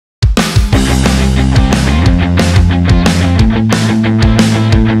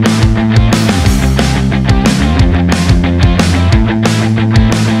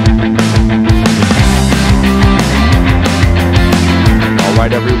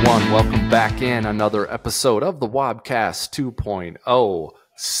everyone. Welcome back in another episode of the Wobcast 2.0.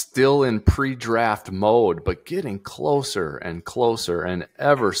 Still in pre-draft mode, but getting closer and closer and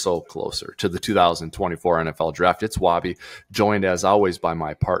ever so closer to the 2024 NFL Draft. It's Wobby, joined as always by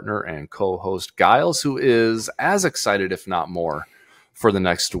my partner and co-host Gyles, who is as excited, if not more, for the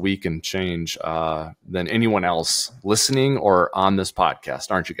next week and change than anyone else listening or on this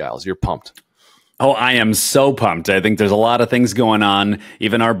podcast. Aren't you, Gyles? You're pumped. Oh, I am so pumped. I think there's a lot of things going on.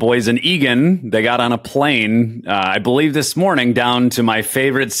 Even our boys in Egan, they got on a plane, I believe this morning, down to my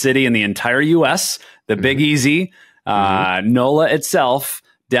favorite city in the entire U.S., the Big Easy, NOLA itself,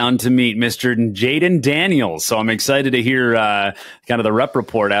 down to meet Mr. Jaden Daniels. So I'm excited to hear kind of the rep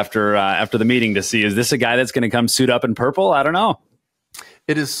report after the meeting to see, is this a guy that's going to come suit up in purple? I don't know.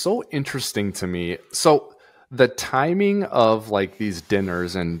 It is so interesting to me. So the timing of like these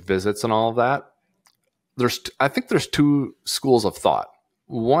dinners and visits and all of that, I think there's two schools of thought.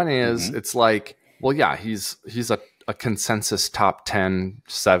 One is it's like, well, yeah, he's a consensus top 10,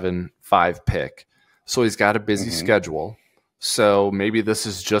 7, 5 pick. So he's got a busy schedule. So maybe this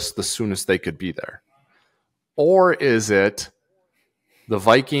is just the soonest they could be there. Or is it the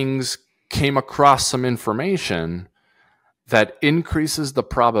Vikings came across some information that increases the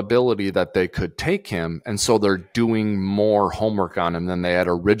probability that they could take him, and so they're doing more homework on him than they had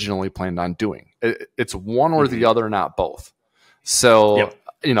originally planned on doing. It's one or the other, not both. So,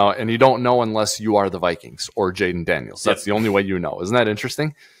 you know, and you don't know unless you are the Vikings or Jaden Daniels. That's the only way you know. Isn't that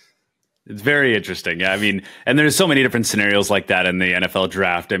interesting? It's very interesting. Yeah, I mean, and there's so many different scenarios like that in the NFL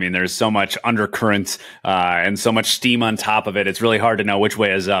draft. I mean, there's so much undercurrent and so much steam on top of it. It's really hard to know which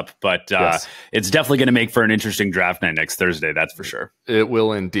way is up, but it's definitely going to make for an interesting draft night next Thursday. That's for sure. It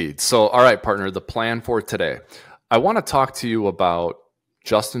will indeed. So, all right, partner, the plan for today. I want to talk to you about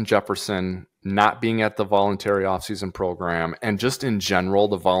Justin Jefferson not being at the voluntary offseason program, and just in general,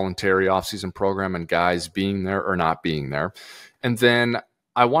 the voluntary offseason program and guys being there or not being there. And then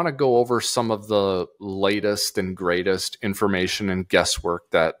I want to go over some of the latest and greatest information and guesswork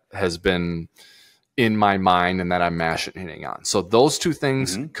that has been in my mind and that I'm mashing on. So those two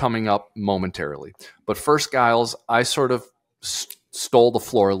things coming up momentarily. But first, Gyles, I sort of stole the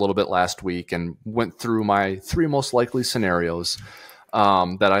floor a little bit last week and went through my 3 most likely scenarios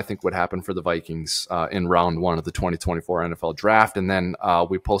that I think would happen for the Vikings in round 1 of the 2024 NFL Draft. And then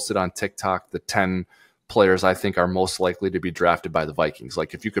we posted on TikTok the 10 players I think are most likely to be drafted by the Vikings.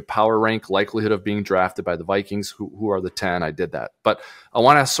 Like if you could power rank likelihood of being drafted by the Vikings, who are the 10? I did that. But I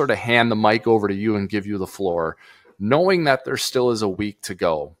want to sort of hand the mic over to you and give you the floor, knowing that there still is a week to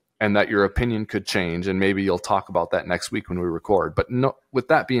go and that your opinion could change. And maybe you'll talk about that next week when we record. But no, with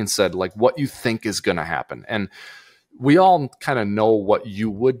that being said, like what you think is going to happen. And we all kind of know what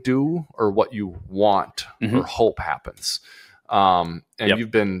you would do or what you want or hope happens. And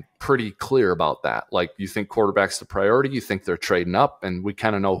you've been pretty clear about that. Like you think quarterback's the priority, you think they're trading up, and we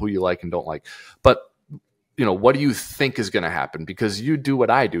kind of know who you like and don't like. But, you know, what do you think is going to happen? Because you do what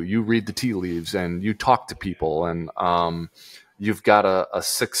I do. You read the tea leaves and you talk to people, and you've got a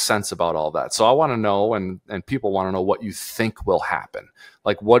sixth sense about all that. So I want to know, and people want to know what you think will happen.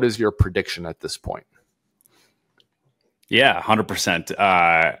 Like, what is your prediction at this point? Yeah, 100%.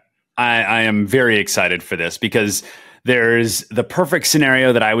 I am very excited for this because there's the perfect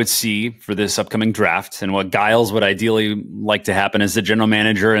scenario that I would see for this upcoming draft, and what Gyles would ideally like to happen as the general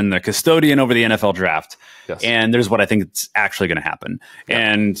manager and the custodian over the NFL draft. Yes. And there's what I think is actually going to happen. Yep.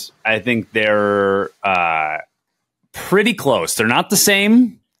 And I think they're pretty close. They're not the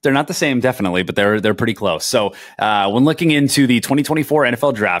same. They're not the same, definitely, but they're pretty close. So when looking into the 2024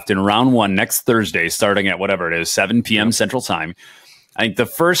 NFL draft in round 1 next Thursday, starting at whatever it is, 7 p.m. Central Time, I think the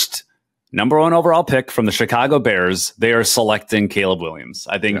first number 1 overall pick from the Chicago Bears, they are selecting Caleb Williams.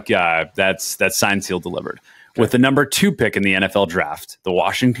 I think that's signed, sealed, delivered. Okay. With the number 2 pick in the NFL draft, the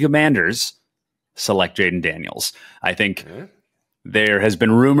Washington Commanders select Jaden Daniels. I think there has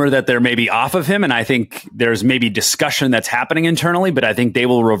been rumor that they're maybe off of him, and I think there's maybe discussion that's happening internally, but I think they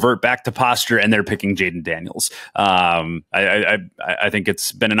will revert back to posture, and they're picking Jaden Daniels. I think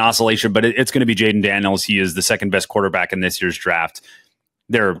it's been an oscillation, but it's going to be Jaden Daniels. He is the second best quarterback in this year's draft.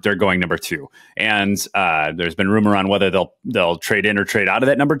 They're going number 2, and there's been rumor on whether they'll trade in or trade out of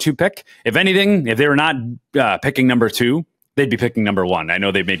that number 2 pick. If anything, if they were not picking number 2, they'd be picking number 1. I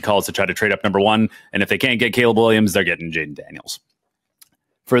know they've made calls to try to trade up number 1, and if they can't get Caleb Williams, they're getting Jaden Daniels.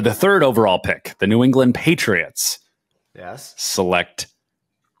 For the 3rd overall pick, the New England Patriots select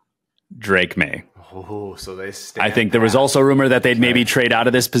Drake May. Oh, so they I think there was also rumor that they'd maybe trade out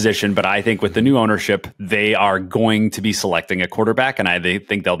of this position, but I think with the new ownership, they are going to be selecting a quarterback, and I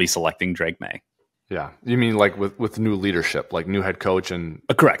think they'll be selecting Drake May. Yeah. You mean like with new leadership, like new head coach and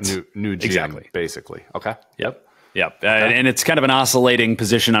correct. New GM, exactly. basically. Okay. Yep. And it's kind of an oscillating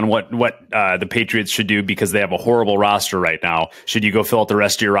position on what the Patriots should do because they have a horrible roster right now. Should you go fill out the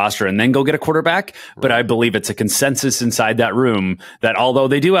rest of your roster and then go get a quarterback? Right. But I believe it's a consensus inside that room that although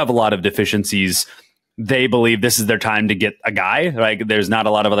they do have a lot of deficiencies, they believe this is their time to get a guy. Like there's not a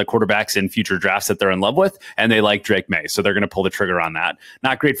lot of other quarterbacks in future drafts that they're in love with, and they like Drake May. So they're going to pull the trigger on that.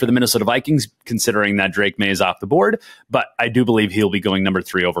 Not great for the Minnesota Vikings, considering that Drake May is off the board, but I do believe he'll be going number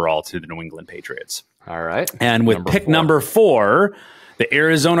 3 overall to the New England Patriots. All right. And with number 4, the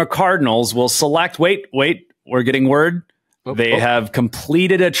Arizona Cardinals will select, wait, we're getting word. They have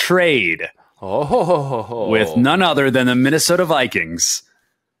completed a trade with none other than the Minnesota Vikings.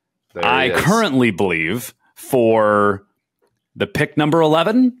 I currently believe for the pick number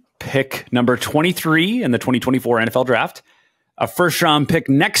 11, pick number 23 in the 2024 NFL draft, a first-round pick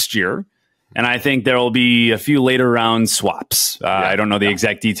next year, and I think there will be a few later round swaps. I don't know the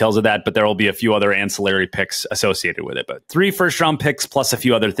exact details of that, but there will be a few other ancillary picks associated with it. But 3 first-round picks plus a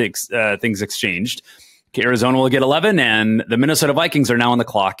few other things exchanged. Arizona will get 11, and the Minnesota Vikings are now on the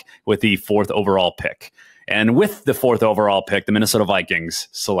clock with the 4th overall pick. And with the 4th overall pick, the Minnesota Vikings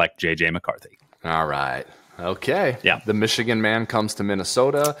select JJ McCarthy. All right. Okay. Yeah. The Michigan man comes to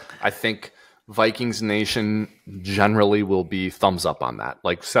Minnesota. I think Vikings Nation generally will be thumbs up on that.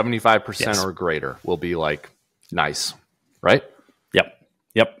 Like 75% or greater will be like, nice. Right?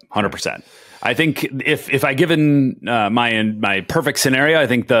 Yep. 100%. I think if I given my perfect scenario, I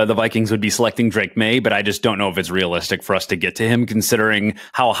think the Vikings would be selecting Drake May, but I just don't know if it's realistic for us to get to him considering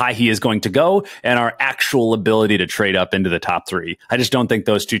how high he is going to go and our actual ability to trade up into the top 3. I just don't think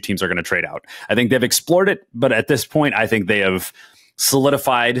those two teams are going to trade out. I think they've explored it, but at this point, I think they have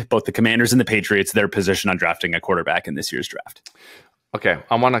solidified, both the Commanders and the Patriots, their position on drafting a quarterback in this year's draft. Okay,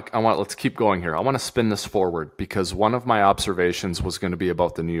 let's keep going here. I want to spin this forward because one of my observations was going to be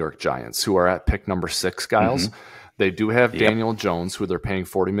about the New York Giants, who are at pick number 6, Gyles. Mm-hmm. They do have Daniel Jones, who they're paying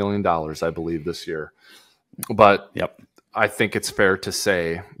 $40 million, I believe, this year. But I think it's fair to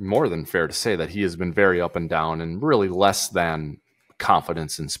say, more than fair to say, that he has been very up and down and really less than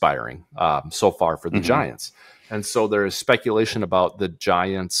confidence inspiring so far for the Giants. And so there is speculation about the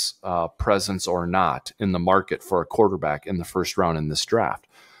Giants' presence or not in the market for a quarterback in the first round in this draft.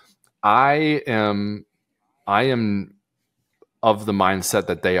 I am of the mindset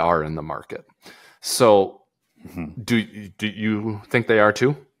that they are in the market. So do you think they are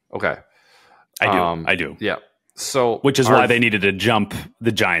too? Okay. I do. Yeah. So which is why they needed to jump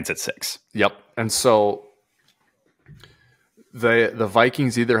the Giants at 6. Yep. And so the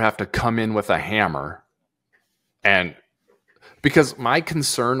Vikings either have to come in with a hammer. And because my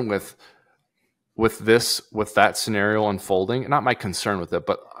concern with that scenario unfolding, not my concern with it,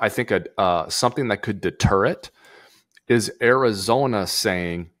 but I think something that could deter it is Arizona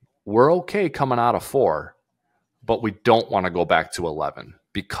saying, we're okay coming out of 4, but we don't want to go back to 11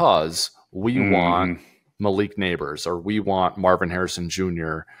 because we want Malik Neighbors or we want Marvin Harrison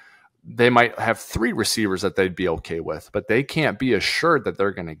Jr. They might have 3 receivers that they'd be okay with, but they can't be assured that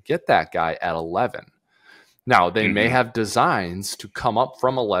they're going to get that guy at 11. Now, they may have designs to come up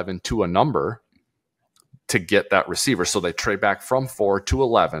from 11 to a number to get that receiver. So they trade back from 4 to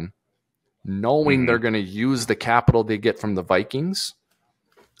 11, knowing they're going to use the capital they get from the Vikings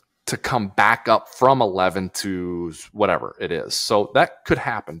to come back up from 11 to whatever it is. So that could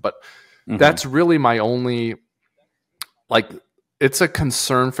happen. But that's really my only, it's a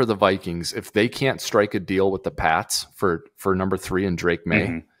concern for the Vikings. If they can't strike a deal with the Pats for number 3 and Drake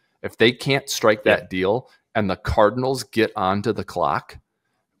May, if they can't strike that deal, and the Cardinals get onto the clock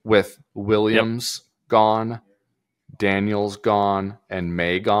with Williams gone, Daniels gone, and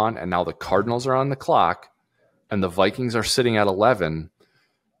May gone, and now the Cardinals are on the clock, and the Vikings are sitting at 11,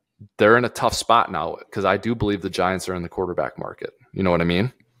 they're in a tough spot now because I do believe the Giants are in the quarterback market. You know what I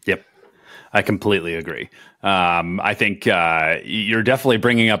mean? Yep. I completely agree. I think you're definitely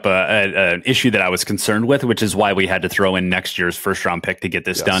bringing up an issue that I was concerned with, which is why we had to throw in next year's first round pick to get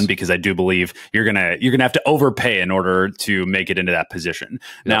this done, because I do believe you're gonna have to overpay in order to make it into that position.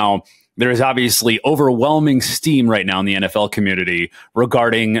 Now, there is obviously overwhelming steam right now in the NFL community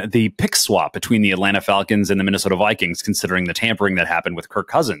regarding the pick swap between the Atlanta Falcons and the Minnesota Vikings, considering the tampering that happened with Kirk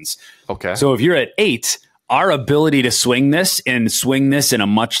Cousins. Okay. So if you're at 8, our ability to swing this in a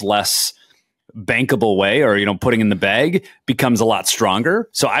much less bankable way, or putting in the bag, becomes a lot stronger.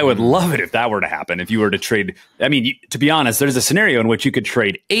 So I would love it if that were to happen. If you were to trade, I mean, to be honest, there's a scenario in which you could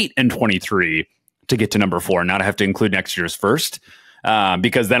trade 8 and 23 to get to number 4, and not have to include next year's first.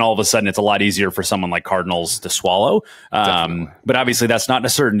 because then all of a sudden it's a lot easier for someone like Cardinals to swallow. But obviously that's not a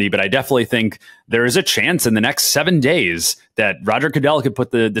certainty, but I definitely think there is a chance in the next 7 days that Roger Goodell could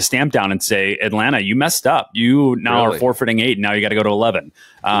put the stamp down and say, Atlanta, you messed up. You now are forfeiting 8. Now you got to go to 11.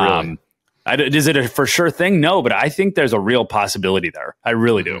 Really? Is it a for sure thing? No, but I think there's a real possibility there. I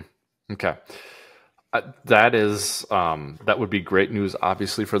really do. Okay. That would be great news,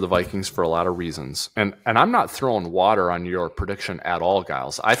 obviously, for the Vikings for a lot of reasons. And I'm not throwing water on your prediction at all,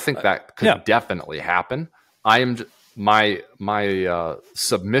 Gyles. I think that could definitely happen. My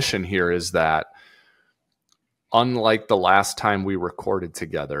submission here is that, unlike the last time we recorded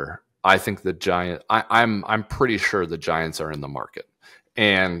together, I think I'm pretty sure the Giants are in the market.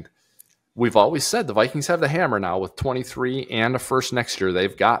 And we've always said the Vikings have the hammer now with 23 and a first next year.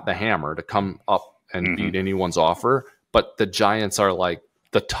 They've got the hammer to come up and beat anyone's offer. But the Giants are like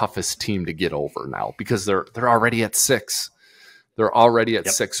the toughest team to get over now because they're already at 6. They're already at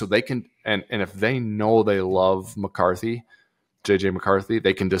 6. So they can, and if they know they love McCarthy, JJ McCarthy,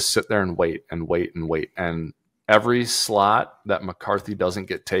 they can just sit there and wait and wait and wait. And every slot that McCarthy doesn't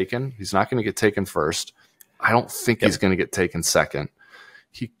get taken, he's not going to get taken first. I don't think he's going to get taken second.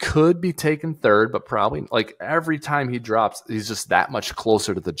 He could be taken third, but probably like every time he drops, he's just that much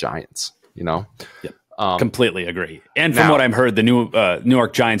closer to the Giants, you know? Yep. Completely agree. And from what I've heard, the New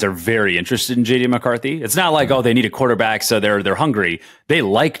York Giants are very interested in JJ McCarthy. It's not like, they need a quarterback, so they're hungry. They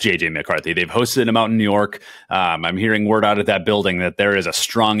like JJ McCarthy. They've hosted him out in New York. I'm hearing word out at that building that there is a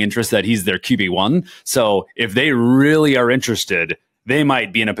strong interest that he's their QB1. So if they really are interested, they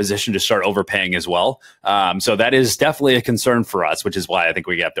might be in a position to start overpaying as well. So that is definitely a concern for us, which is why I think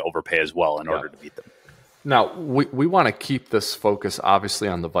we have to overpay as well in order to beat them. Now, we want to keep this focus, obviously,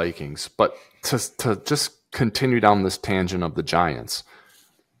 on the Vikings, but to just continue down this tangent of the Giants,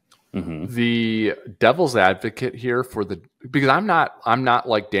 the devil's advocate here because I'm not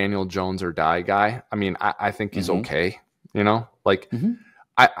like Daniel Jones or die guy. I mean, I think he's okay, you know, like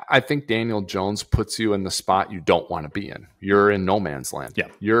I think Daniel Jones puts you in the spot you don't want to be in. You're in no man's land. Yeah.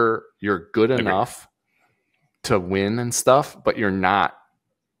 You're good enough to win and stuff, but you're not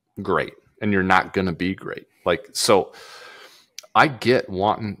great. And you're not going to be great. Like, so I get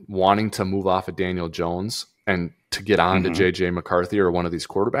wanting to move off of Daniel Jones and to get on to JJ McCarthy or one of these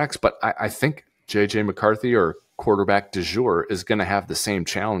quarterbacks. But I think JJ McCarthy or quarterback du jour is going to have the same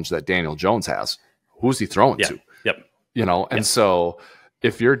challenge that Daniel Jones has. Who's he throwing to? Yep. You know, and so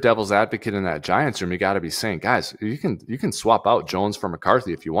if you're devil's advocate in that Giants room, you got to be saying, guys, you can swap out Jones for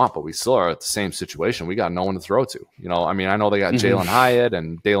McCarthy if you want, but we still are at the same situation. We got no one to throw to. You know, I mean, I know they got Jalen Hyatt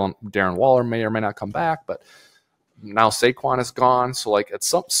and Darren Waller may or may not come back, but now Saquon is gone. So like,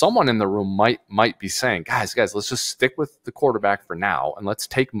 someone in the room might be saying, guys, let's just stick with the quarterback for now, and let's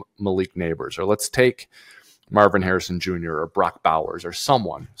take Malik Neighbors, or let's take Marvin Harrison Jr. or Brock Bowers or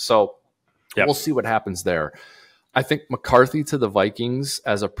someone. So we'll see what happens there. I think McCarthy to the Vikings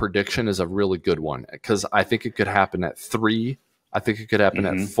as a prediction is a really good one because I think it could happen at 3. I think it could happen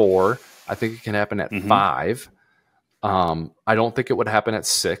at 4. I think it can happen at 5. I don't think it would happen at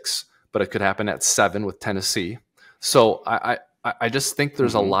 6, but it could happen at 7 with Tennessee. So I just think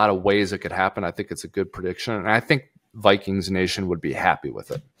there's a lot of ways it could happen. I think it's a good prediction, and I think Vikings Nation would be happy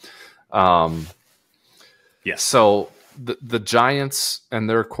with it. Yes. So the Giants and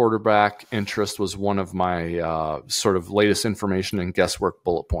their quarterback interest was one of my sort of latest information and guesswork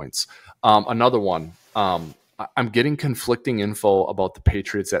bullet points. Another one, I'm getting conflicting info about the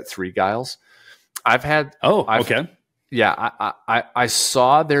Patriots at 3, Gyles. Okay. Yeah, I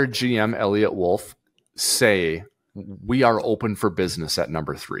saw their GM, Elliott Wolf, say, we are open for business at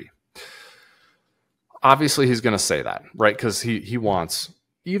number 3. Obviously, he's going to say that, right? Because he wants,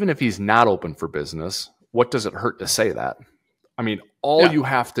 even if he's not open for business, what does it hurt to say that? I mean, all you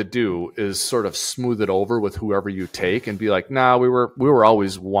have to do is sort of smooth it over with whoever you take and be like, nah, we were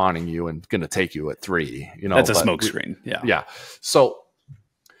always wanting you and going to take you at 3. You know, that's a smokescreen. Yeah. So,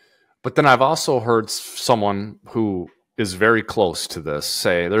 but then I've also heard someone who is very close to this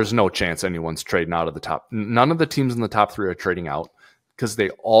say there's no chance anyone's trading out of the top. None of the teams in the top 3 are trading out because they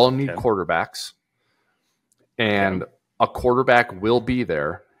all need quarterbacks, and a quarterback will be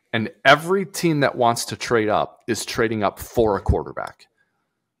there. And every team that wants to trade up is trading up for a quarterback.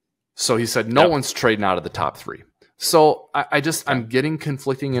 So he said no one's trading out of the top 3. So I'm getting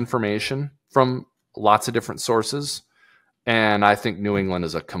conflicting information from lots of different sources. And I think New England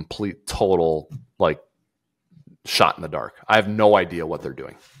is a complete, total, like, shot in the dark. I have no idea what they're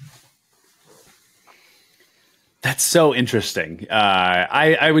doing. That's so interesting.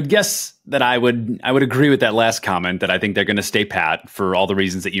 I would guess that I would agree with that last comment, that I think they're going to stay pat for all the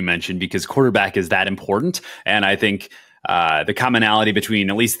reasons that you mentioned, because quarterback is that important. And I think the commonality between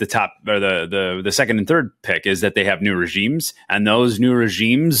at least the top or the second and third pick is that they have new regimes, and those new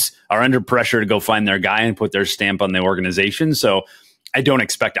regimes are under pressure to go find their guy and put their stamp on the organization. So I don't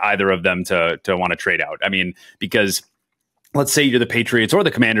expect either of them to want to trade out. I mean, because let's say you're the Patriots or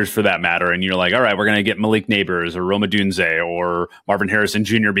the Commanders for that matter, and you're like, all right, we're going to get Malik Neighbors or Roma Dunze or Marvin Harrison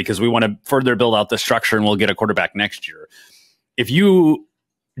Jr. because we want to further build out the structure and we'll get a quarterback next year. If you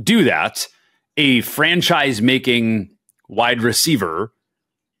do that, a franchise-making wide receiver,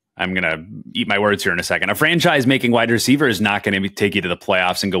 I'm going to eat my words here in a second, a franchise-making wide receiver is not going to take you to the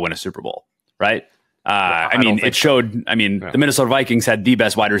playoffs and go win a Super Bowl, right? I mean, it showed. I mean, the Minnesota Vikings had the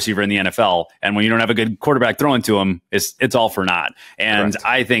best wide receiver in the NFL, and when you don't have a good quarterback throwing to him, it's all for naught. And correct.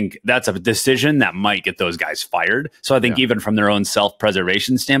 I think that's a decision that might get those guys fired. So I think even from their own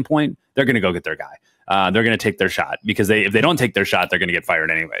self-preservation standpoint, they're going to go get their guy. They're going to take their shot because if they don't take their shot, they're going to get fired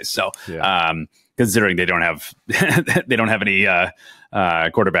anyways. So considering they don't have any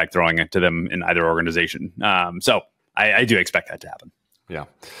quarterback throwing it to them in either organization, so I do expect that to happen. Yeah.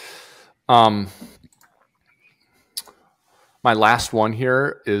 My last one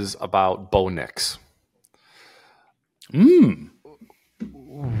here is about Bo Nix. Mr.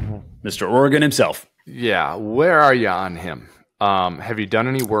 Oregon himself. Yeah. Where are you on him? Have you done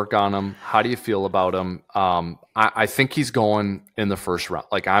any work on him? How do you feel about him? I think he's going in the first round.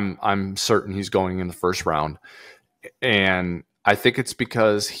 Like I'm certain he's going in the first round. And I think it's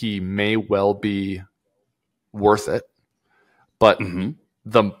because he may well be worth it. But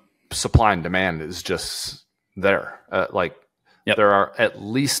the supply and demand is just there. There are at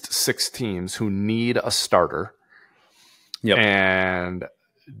least 6 teams who need a starter. And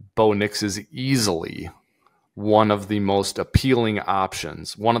Bo Nix is easily one of the most appealing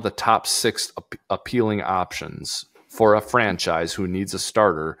options, one of the top 6 appealing options for a franchise who needs a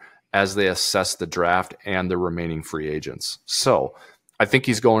starter as they assess the draft and the remaining free agents. So I think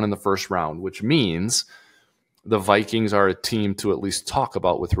he's going in the first round, which means the Vikings are a team to at least talk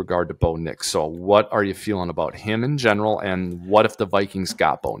about with regard to Bo Nix. So what are you feeling about him in general, and what if the Vikings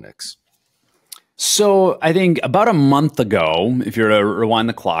got Bo Nix? So I think about a month ago, if you're to rewind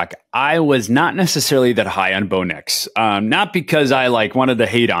the clock, I was not necessarily that high on Bo Nix. Not because I wanted to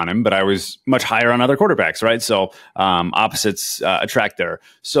hate on him, but I was much higher on other quarterbacks, right? So opposites attract there.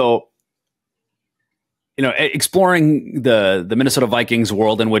 So exploring the Minnesota Vikings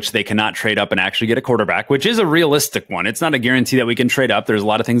world in which they cannot trade up and actually get a quarterback, which is a realistic one. It's not a guarantee that we can trade up. There's a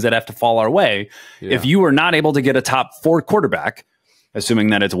lot of things that have to fall our way. Yeah. If you are not able to get a top 4 quarterback, assuming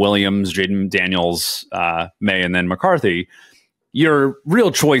that it's Williams, Jaden Daniels, May, and then McCarthy, your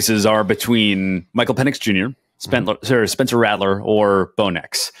real choices are between Michael Penix Jr., Spencer Rattler, or Bo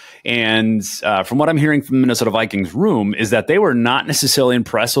Nix. And from what I'm hearing from the Minnesota Vikings room is that they were not necessarily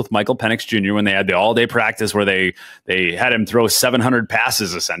impressed with Michael Penix Jr. when they had the all-day practice where they had him throw 700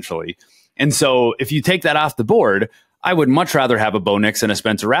 passes, essentially. And so if you take that off the board, I would much rather have a Bo Nix than a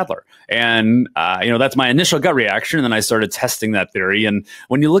Spencer Rattler. And, that's my initial gut reaction. And then I started testing that theory. And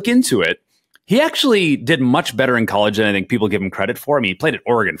when you look into it, he actually did much better in college than I think people give him credit for. I mean, he played at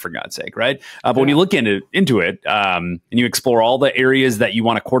Oregon, for God's sake, right? But when you look into it and you explore all the areas that you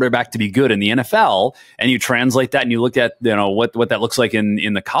want a quarterback to be good in the NFL, and you translate that and you look at what that looks like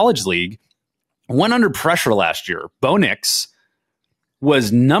in the college league, when under pressure last year, Bo Nix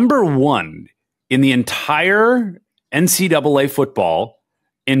was number 1 in the entire NCAA football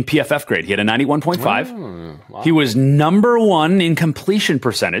in PFF grade. He had a 91.5. Wow. He was number 1 in completion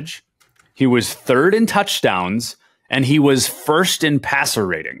percentage. He was 3rd in touchdowns, and he was 1st in passer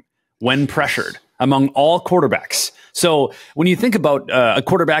rating when pressured among all quarterbacks. So when you think about a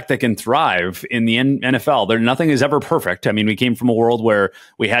quarterback that can thrive in the NFL, nothing is ever perfect. I mean, we came from a world where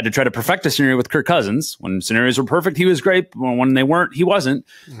we had to try to perfect a scenario with Kirk Cousins. When scenarios were perfect, he was great. When they weren't, he wasn't.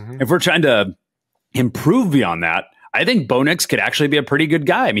 If we're trying to improve beyond that, I think Bo Nix could actually be a pretty good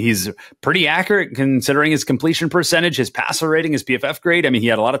guy. I mean, he's pretty accurate considering his completion percentage, his passer rating, his PFF grade. I mean, he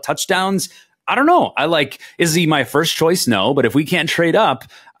had a lot of touchdowns. I don't know. Is he my first choice? No. But if we can't trade up,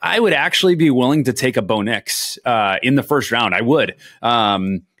 I would actually be willing to take a Bo Nix in the first round. I would.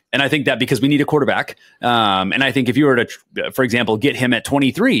 And I think that because we need a quarterback. And I think if you were to, for example, get him at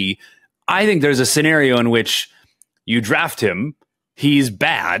 23, I think there's a scenario in which you draft him, he's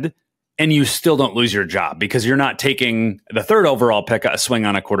bad, and you still don't lose your job because you're not taking the 3rd overall pick a swing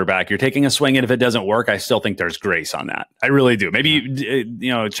on a quarterback. You're taking a swing, and if it doesn't work, I still think there's grace on that. I really do. Maybe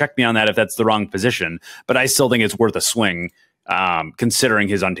check me on that if that's the wrong position, but I still think it's worth a swing considering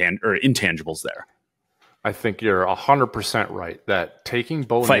his intangibles there. I think you're 100% right that taking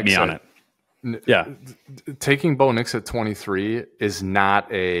Bo Nix fight me on it. Taking Bo Nix at 23 is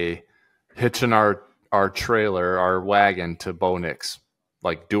not a hitch in our our trailer, our wagon to Bo Nix,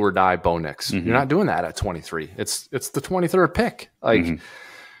 like do or die Bo Nix. You're not doing that at 23. It's the 23rd pick. Like,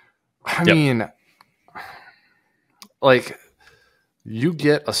 I mean, like you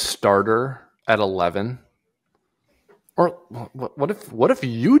get a starter at 11, or what if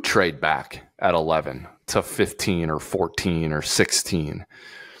you trade back at 11 to 15 or 14 or 16?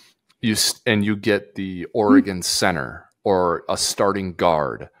 You get the Oregon center or a starting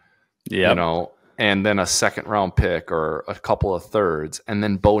guard, you know, and then a second round pick or a couple of thirds, and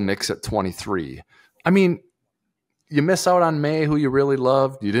then Bo Nix at 23. I mean, you miss out on May, who you really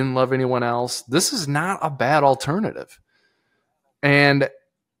loved. You didn't love anyone else. This is not a bad alternative. And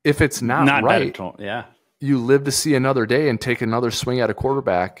if it's not right, you live to see another day and take another swing at a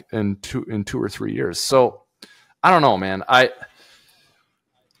quarterback in 2 or 3 years. So I don't know, man.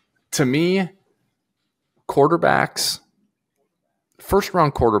 To me, quarterbacks,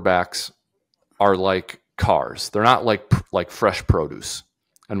 first-round quarterbacks are like cars. They're not like fresh produce.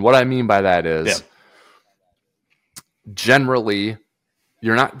 And what I mean by that is generally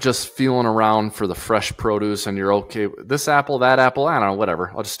you're not just feeling around for the fresh produce and you're okay with this apple, that apple, I don't know,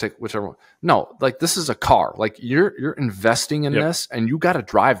 whatever. I'll just take whichever one. No, like this is a car. Like you're investing in this and you got to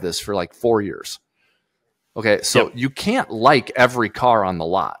drive this for like 4 years. Okay, so you can't like every car on the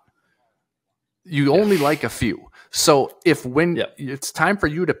lot. You only like a few. So when it's time for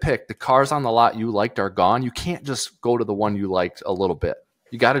you to pick, the cars on the lot you liked are gone. You can't just go to the one you liked a little bit.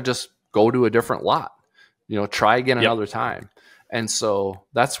 You got to just go to a different lot. You know, try again another time. And so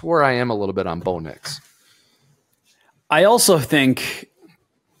that's where I am a little bit on Bo Nix. I also think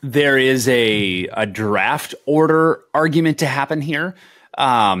there is a draft order argument to happen here.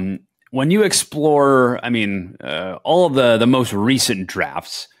 When you explore, I mean, all of the most recent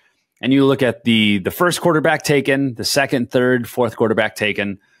drafts, and you look at the first quarterback taken, the second, third, fourth quarterback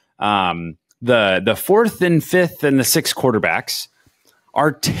taken, the fourth and fifth and the sixth quarterbacks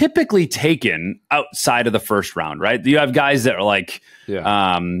are typically taken outside of the first round, right? You have guys that are like,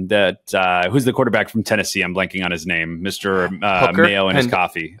 who's the quarterback from Tennessee? I'm blanking on his name, Mr. Mayo and his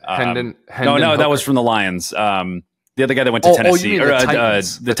coffee. Hendon that was from the Lions. The other guy that went to Tennessee, or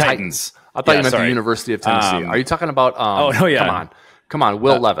the Titans. I thought you meant the University of Tennessee. Are you talking about? Come on,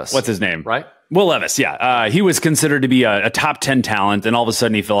 Will Levis. What's his name? Right? Will Levis, he was considered to be a top 10 talent, and all of a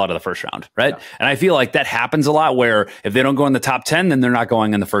sudden he fell out of the first round, right? Yeah. And I feel like that happens a lot where if they don't go in the top 10, then they're not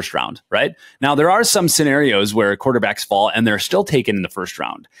going in the first round, right? Now, there are some scenarios where quarterbacks fall and they're still taken in the first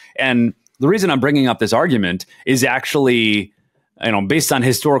round. And the reason I'm bringing up this argument is actually, based on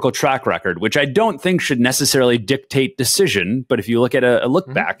historical track record, which I don't think should necessarily dictate decision, but if you look at a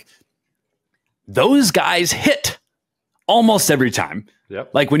look back, those guys hit almost every time.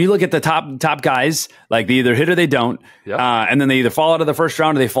 Yep. Like when you look at the top guys, like they either hit or they don't, and then they either fall out of the first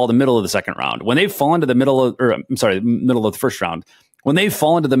round or they fall to the middle of the second round. When they fall into the middle of the first round, when they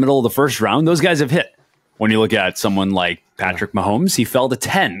fall into the middle of the first round, those guys have hit. When you look at someone like Patrick Mahomes, he fell to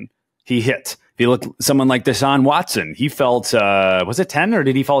 10, he hit. If you look at someone like Deshaun Watson, he fell to, was it 10 or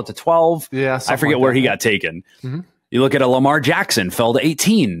did he fall to 12? Yeah, I forget where he got taken. You look at a Lamar Jackson, fell to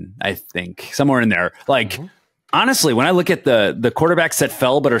 18, I think, somewhere in there. Like. Honestly, when I look at the quarterbacks that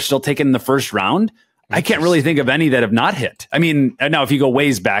fell but are still taken in the first round, I can't really think of any that have not hit. I mean, now if you go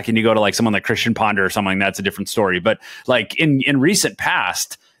ways back and you go to like someone like Christian Ponder or something, that's a different story. But like in recent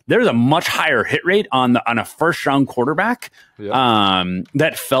past, there's a much higher hit rate on a first round quarterback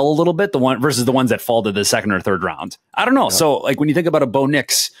that fell a little bit, the one versus the ones that fall to the second or third round. I don't know. So like when you think about a Bo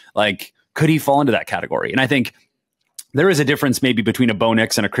Nix, like could he fall into that category? And I think there is a difference maybe between a Bo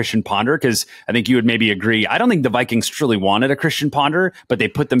Nix and a Christian Ponder, because I think you would maybe agree. I don't think the Vikings truly wanted a Christian Ponder, but they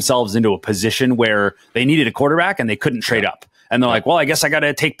put themselves into a position where they needed a quarterback and they couldn't trade up. And they're like, well, I guess I got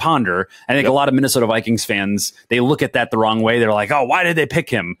to take Ponder. I think a lot of Minnesota Vikings fans, they look at that the wrong way. They're like, oh, why did they pick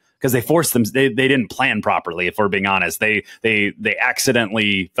him? Because they forced them. They didn't plan properly, if we're being honest. They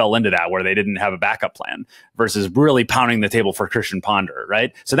accidentally fell into that where they didn't have a backup plan versus really pounding the table for Christian Ponder,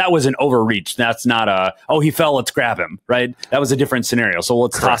 right? So that was an overreach. That's not a, oh, he fell, let's grab him, right? That was a different scenario. So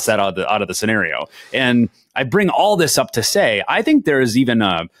let's toss that out of the scenario. And I bring all this up to say, I think there is even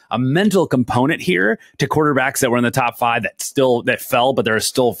a mental component here to quarterbacks that were in the top 5 that fell, but they're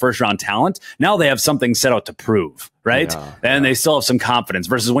still first round talent. Now they have something set out to prove, right? And they still have some confidence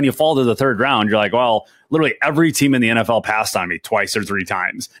versus when you fall to the third round, you're like, well, literally every team in the NFL passed on me twice or 3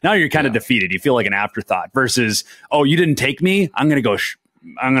 times. Now you're kind of defeated. You feel like an afterthought versus, oh, you didn't take me. I'm going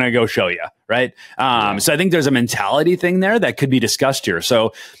to go show you. Right. So I think there's a mentality thing there that could be discussed here.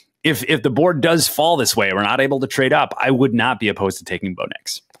 So if the board does fall this way, we're not able to trade up, I would not be opposed to taking Bo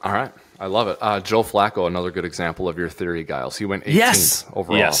Nix. All right. I love it. Joe Flacco, another good example of your theory, Gyles. He went 18th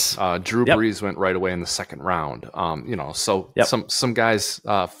overall. Yes. Drew Brees went right away in the second round. Some guys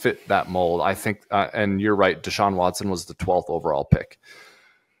fit that mold. I think, and you're right, Deshaun Watson was the 12th overall pick.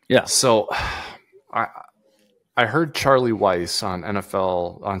 Yeah. So I heard Charlie Weiss on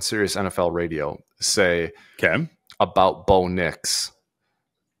Sirius NFL Radio say about Bo Nix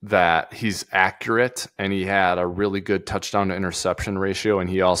that he's accurate and he had a really good touchdown to interception ratio, and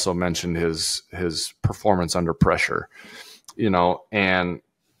he also mentioned his performance under pressure. And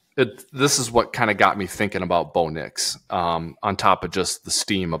this is what kind of got me thinking about Bo Nix, on top of just the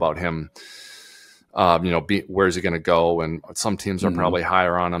steam about him. Where's he going to go? And some teams are probably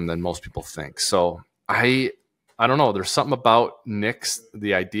higher on him than most people think. So I don't know. There's something about Nix,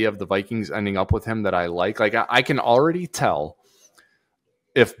 the idea of the Vikings ending up with him, that I like. Like I can already tell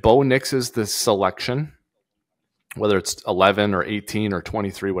if Bo Nix is the selection, whether it's 11 or 18 or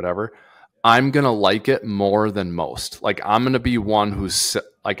 23, whatever, I'm going to like it more than most. Like I'm going to be one who's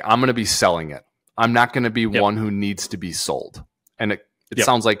like, I'm going to be selling it. I'm not going to be one who needs to be sold. And it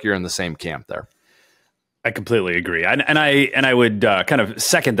sounds like you're in the same camp there. I completely agree. And I would kind of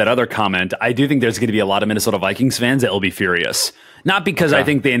second that other comment. I do think there's going to be a lot of Minnesota Vikings fans that will be furious. Not because I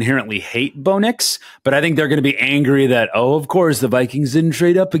think they inherently hate Bo Nix, but I think they're going to be angry that, of course, the Vikings didn't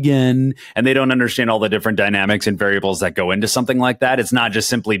trade up again. And they don't understand all the different dynamics and variables that go into something like that. It's not just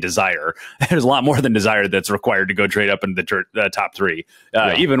simply desire. There's a lot more than desire that's required to go trade up into the top three.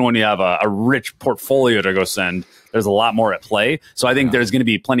 Even when you have a rich portfolio to go send, there's a lot more at play. So I think there's going to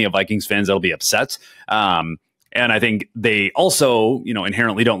be plenty of Vikings fans that'll be upset. And I think they also,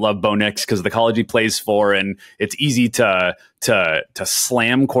 inherently don't love Bo Nix because of the college he plays for, and it's easy to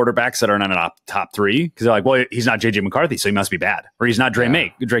slam quarterbacks that are not in the top three because they're like, well, he's not JJ McCarthy, so he must be bad, or he's not Drake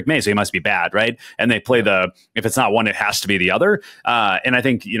May, so he must be bad, right? And they play if it's not one, it has to be the other. And I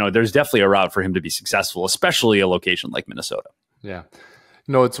think there's definitely a route for him to be successful, especially a location like Minnesota. Yeah,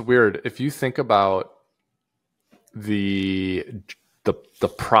 it's weird if you think about the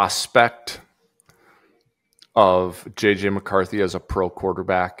prospect of JJ McCarthy as a pro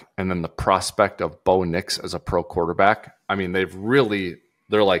quarterback and then the prospect of Bo Nix as a pro quarterback. I mean,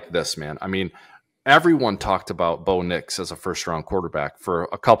 they're like this, man. I mean, everyone talked about Bo Nix as a first round quarterback for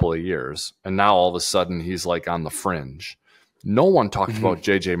a couple of years, and now all of a sudden he's like on the fringe. No one talked about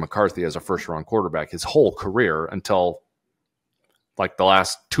JJ McCarthy as a first round quarterback his whole career until like the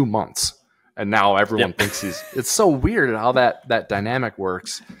last 2 months. And now everyone thinks it's so weird how that dynamic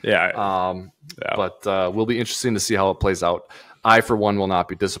works. But we'll be interesting to see how it plays out. I, for one, will not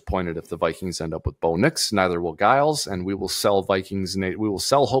be disappointed if the Vikings end up with Bo Nix. Neither will Gyles, and we will sell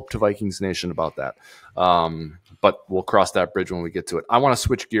hope to Vikings Nation about that. But we'll cross that bridge when we get to it. I want to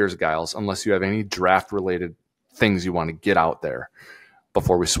switch gears, Gyles, unless you have any draft-related things you want to get out there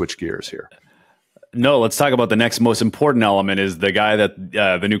before we switch gears here. No, let's talk about the next most important element is the guy that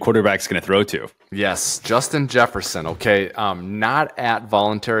the new quarterback's going to throw to. Yes, Justin Jefferson. Okay, not at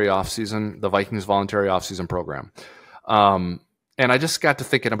the Vikings voluntary offseason program. And I just got to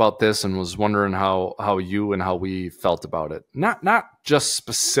thinking about this and was wondering how you and how we felt about it. Not just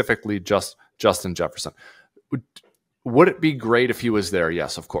specifically just Justin Jefferson. Would it be great if he was there?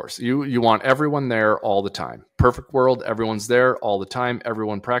 Yes, of course. You want everyone there all the time. Perfect world, everyone's there all the time.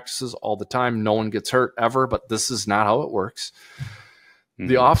 Everyone practices all the time. No one gets hurt ever, but this is not how it works.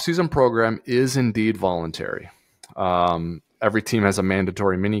 The offseason program is indeed voluntary. Every team has a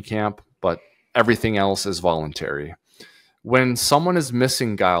mandatory mini camp, but everything else is voluntary. When someone is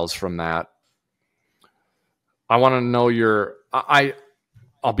missing, Gyles, from that, I want to know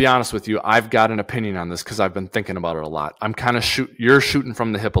I'll be honest with you. I've got an opinion on this because I've been thinking about it a lot. I'm kind of you're shooting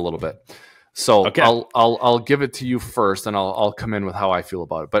from the hip a little bit. So okay. I'll give it to you first, and I'll come in with how I feel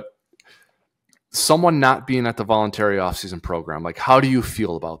about it. But someone not being at the voluntary offseason program, like, how do you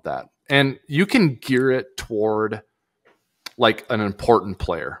feel about that? And you can gear it toward like an important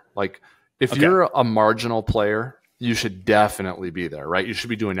player. Like if you're a marginal player, you should definitely be there, right? You should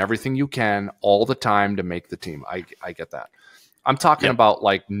be doing everything you can all the time to make the team. I get that. I'm talking about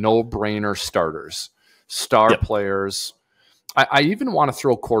like no-brainer starters, star players. I even want to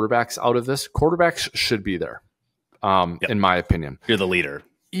throw quarterbacks out of this. Quarterbacks should be there, in my opinion. You're the leader.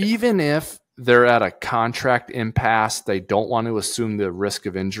 Even if they're at a contract impasse, they don't want to assume the risk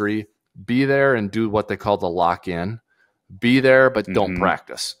of injury, be there and do what they call the lock-in. Be there, but don't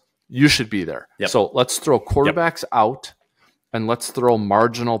practice. You should be there. Yep. So let's throw quarterbacks out, and let's throw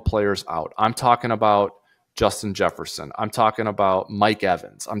marginal players out. I'm talking about Justin Jefferson. I'm talking about Mike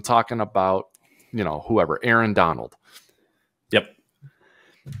Evans. I'm talking about, whoever, Aaron Donald. Yep.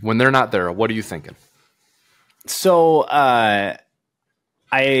 When they're not there, what are you thinking? So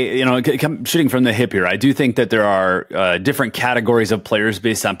Shooting from the hip here, I do think that there are different categories of players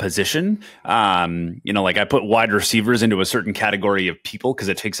based on position. Like I put wide receivers into a certain category of people because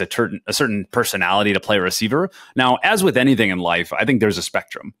it takes a certain personality to play a receiver. Now, as with anything in life, I think there's a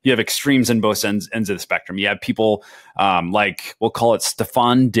spectrum. You have extremes in both ends of the spectrum. You have people like we'll call it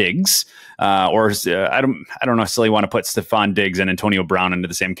Stephon Diggs, or I don't necessarily want to put Stephon Diggs and Antonio Brown into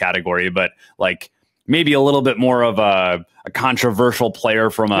the same category, but like maybe a little bit more of a controversial player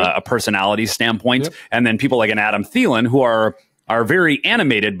from a personality standpoint. Yep. And then people like an Adam Thielen who are very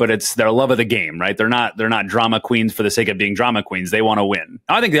animated, but it's their love of the game, right? They're not drama queens for the sake of being drama queens. They want to win.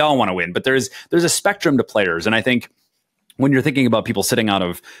 I think they all want to win, but there's a spectrum to players. And I think when you're thinking about people sitting out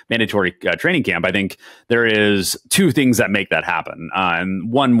of mandatory training camp, I think there is two things that make that happen,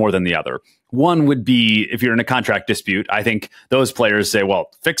 and one more than the other. One would be if you're in a contract dispute. I think those players say,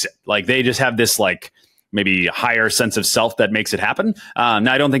 well, fix it. Like they just have this like maybe higher sense of self that makes it happen.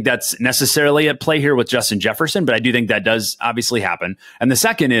 Now, I don't think that's necessarily at play here with Justin Jefferson, but I do think that does obviously happen. And the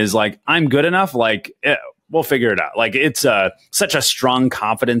second is like, I'm good enough. Like, we'll figure it out. Like it's such a strong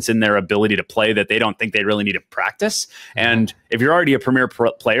confidence in their ability to play that they don't think they really need to practice. And if you're already a premier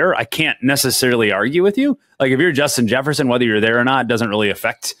player, I can't necessarily argue with you. Like if you're Justin Jefferson, whether you're there or not, doesn't really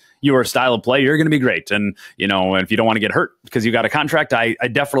affect your style of play. You're going to be great. And, if you don't want to get hurt because you got a contract, I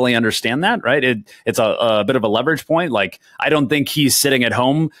definitely understand that, right? It's a bit of a leverage point. Like, I don't think he's sitting at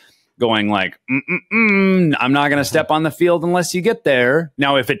home going like, I'm not going to step on the field unless you get there.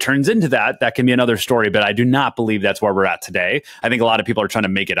 Now, if it turns into that can be another story, but I do not believe that's where we're at today. I think a lot of people are trying to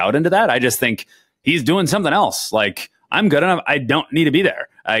make it out into that. I just think he's doing something else. Like, I'm good enough. I don't need to be there.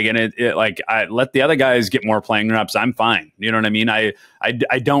 Again, I let the other guys get more playing reps. I'm fine. You know what I mean? I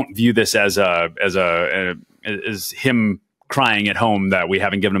don't view this as him crying at home that we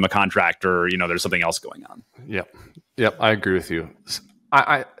haven't given him a contract or there's something else going on. Yep. I agree with you.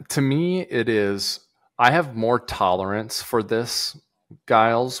 To me, it is. I have more tolerance for this,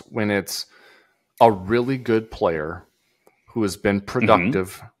 Gyles, when it's a really good player who has been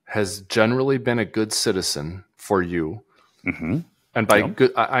productive, has generally been a good citizen for you. And by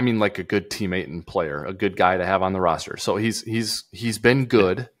good, I mean like a good teammate and player, a good guy to have on the roster. So he's been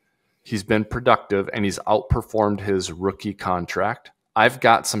good, he's been productive, and he's outperformed his rookie contract. I've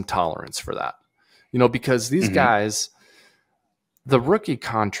got some tolerance for that, because these guys, the rookie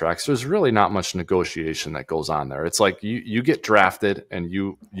contracts, there's really not much negotiation that goes on there. It's like you get drafted and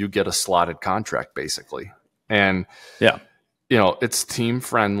you get a slotted contract basically, and it's team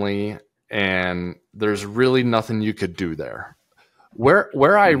friendly, and there's really nothing you could do there.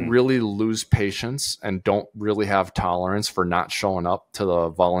 Where I really lose patience and don't really have tolerance for not showing up to the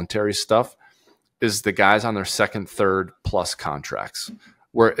voluntary stuff is the guys on their second, third plus contracts,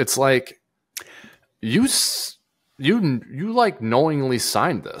 where it's like you like knowingly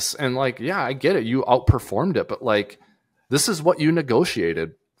signed this, and like, yeah, I get it, you outperformed it, but like this is what you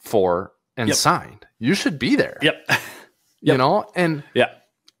negotiated for and signed. You should be there.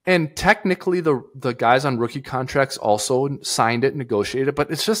 And technically, the guys on rookie contracts also signed it, negotiated,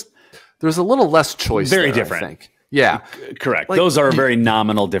 but it's just there's a little less choice. Very different, I think. Yeah, correct. Like, those are very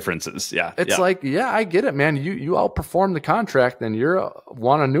nominal differences. Yeah, it's like, I get it, man. You outperformed the contract, and you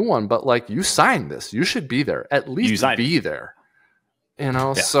want a new one, but like you signed this, you should be there. At least be there.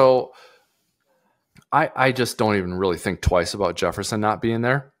 So I just don't even really think twice about Jefferson not being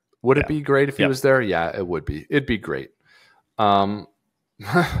there. Would it be great if he was there? Yeah, it would be. It'd be great.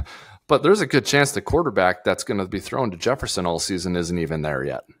 But there's a good chance the quarterback that's going to be thrown to Jefferson all season isn't even there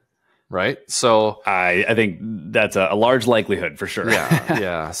yet, right? So I think that's a large likelihood for sure.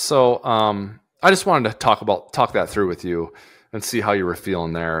 Yeah. So I just wanted to talk that through with you and see how you were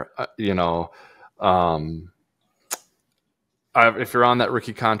feeling there. If you're on that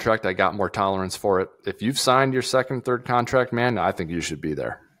rookie contract, I got more tolerance for it. If you've signed your second, third contract, man, I think you should be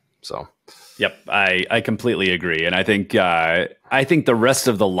there. So. Yep, I completely agree, and I think the rest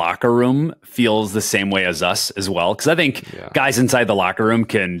of the locker room feels the same way as us as well. Because I think guys inside the locker room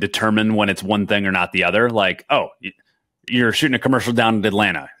can determine when it's one thing or not the other. Like, oh, you're shooting a commercial down in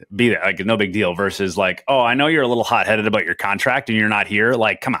Atlanta, be there, like no big deal. Versus like, oh, I know you're a little hot headed about your contract and you're not here.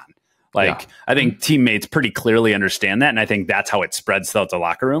 Like, come on. Like, I think teammates pretty clearly understand that, and I think that's how it spreads throughout the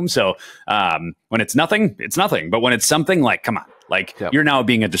locker room. So when it's nothing, it's nothing. But when it's something, like, come on. Like, you're now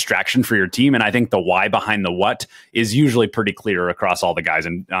being a distraction for your team, and I think the why behind the what is usually pretty clear across all the guys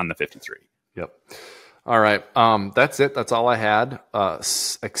on the 53. Yep. All right. That's it. That's all I had,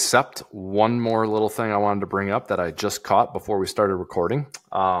 except one more little thing I wanted to bring up that I just caught before we started recording.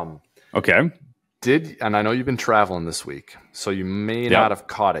 Okay. And I know you've been traveling this week, so you may not have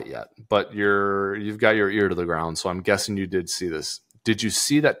caught it yet, but you've got your ear to the ground, so I'm guessing you did see this. Did you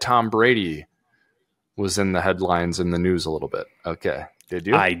see that Tom Brady was in the headlines in the news a little bit? Okay. Did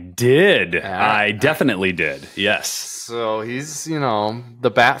you? I did. I definitely did. Yes. So he's,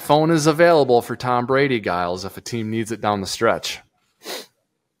 the bat phone is available for Tom Brady, Gyles, if a team needs it down the stretch.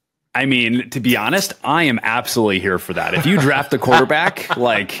 I mean, to be honest, I am absolutely here for that. If you draft a quarterback,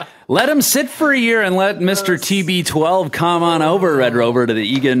 let him sit for a year and let Mr. TB12 come on over, Red Rover, to the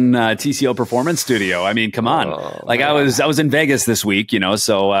Egan TCO Performance Studio. I mean, come on. I was in Vegas this week,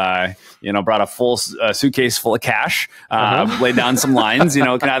 so brought a full suitcase full of cash, laid down some lines, can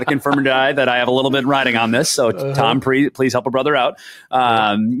either confirm or deny that I have a little bit riding on this. So Tom, please help a brother out.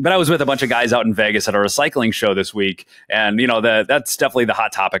 But I was with a bunch of guys out in Vegas at a recycling show this week. And, that's definitely the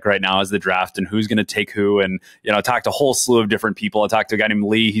hot topic right now is the draft and who's going to take who. And, I talked to a whole slew of different people. I talked to a guy named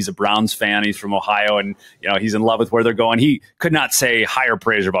Lee. He's a Browns fan. He's from Ohio and, he's in love with where they're going. He could not say higher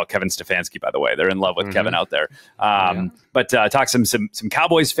praise about Kevin Stefanski, by the way. They're in love with Kevin out there. But talked to some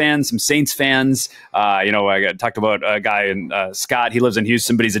Cowboys fans, some Saints fans. I talked about a guy in Scott. He lives in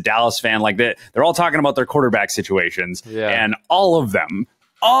Houston, but he's a Dallas fan. They're all talking about their quarterback situations, and all of them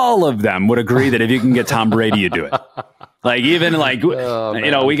would agree that if you can get Tom Brady, you do it.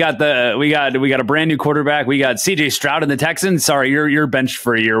 We got a brand new quarterback. We got CJ Stroud in the Texans. Sorry, you're benched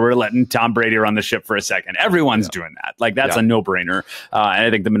for a year. We're letting Tom Brady run the ship for a second. Everyone's doing that. That's a no brainer. And I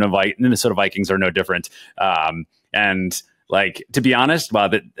think the Minnesota Vikings are no different. And to be honest,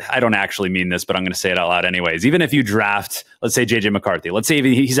 I don't actually mean this, but I'm going to say it out loud anyways. Even if you draft, let's say JJ McCarthy, let's say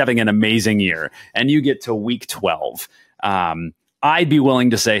he's having an amazing year and you get to week 12, I'd be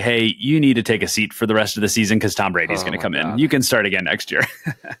willing to say, hey, you need to take a seat for the rest of the season because Tom Brady's going to come in. You can start again next year.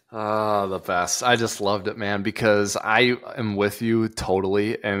 The best. I just loved it, man, because I am with you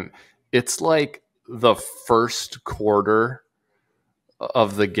totally. And it's like the first quarter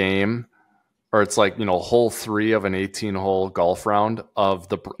of the game, or it's hole 3 of an 18-hole golf round of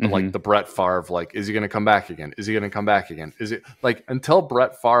the the Brett Favre, is he going to come back again? Is he going to come back again? Is it until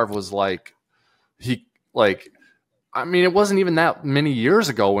Brett Favre was it wasn't even that many years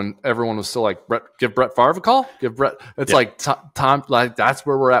ago when everyone was still give Brett Favre a call. Give Brett. It's Tom. That's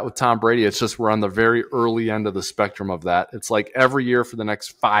where we're at with Tom Brady. It's just we're on the very early end of the spectrum of that. It's every year for the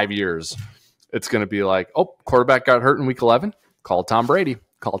next 5 years, it's going to be quarterback got hurt in week 11. Call Tom Brady.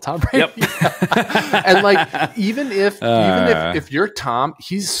 Call Tom Brady. Yep. And even if you're Tom,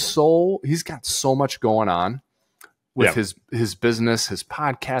 he's got so much going on with his business, his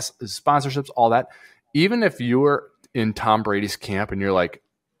podcast, his sponsorships, all that. Even if you were in Tom Brady's camp and you're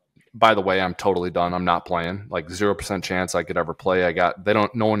by the way, I'm totally done. I'm not playing. 0% chance I could ever play.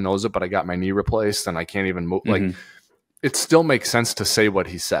 No one knows it, but I got my knee replaced and I can't even move. It still makes sense to say what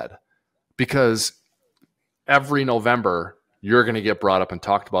he said because every November you're going to get brought up and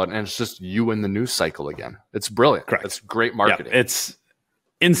talked about, and it's just you in the news cycle again. It's brilliant. Correct. It's great marketing. Yeah, it's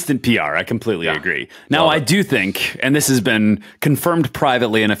instant PR. I completely agree. Now, I do think, and this has been confirmed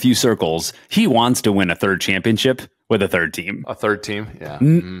privately in a few circles, he wants to win a third championship with a third team. A third team? Yeah.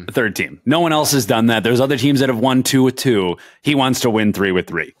 A third team. No one else has done that. There's other teams that have won 2 with 2. He wants to win 3 with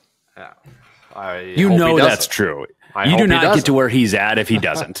 3. Yeah. That's true. You do not get to where he's at if he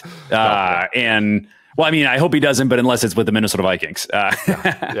doesn't. I hope he doesn't, but unless it's with the Minnesota Vikings.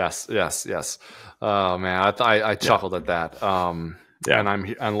 Yes. Oh, man, I chuckled at that. And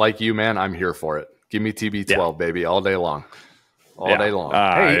like you, man, I'm here for it. Give me TB12, baby, all day long. All day long.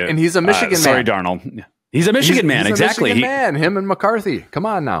 Hey, and he's a Michigan man. Sorry, Darnold. He's a Michigan man, exactly. He's a Michigan man, him and McCarthy. Come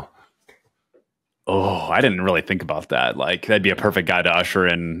on now. Oh, I didn't really think about that. That'd be a perfect guy to usher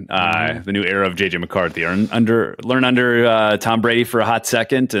in the new era of JJ McCarthy. Learn under Tom Brady for a hot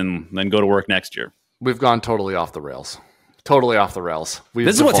second and then go to work next year. We've gone totally off the rails. Totally off the rails.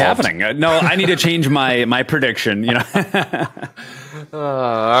 This is what's happening. No, I need to change my prediction. All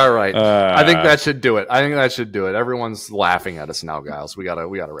right. I think that should do it. Everyone's laughing at us now, guys. We gotta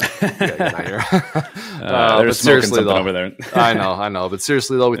wrap. We gotta get out of here. There's seriously though, over there. I know. But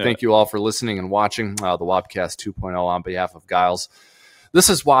seriously though, we thank you all for listening and watching the Wobcast 2.0 on behalf of Gyles. This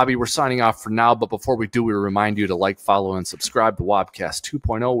is Wobby. We're signing off for now, but before we do, we remind you to follow, and subscribe to Wobcast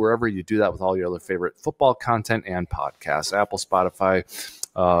 2.0 wherever you do that with all your other favorite football content and podcasts. Apple, Spotify,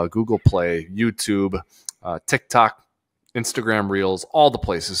 Google Play, YouTube, TikTok, Instagram Reels, all the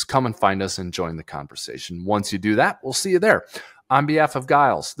places. Come and find us and join the conversation. Once you do that, we'll see you there. On behalf of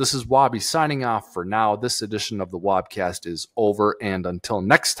Gyles, this is Wobby signing off for now. This edition of the Wobcast is over, and until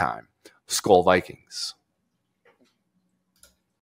next time, Skol Vikings.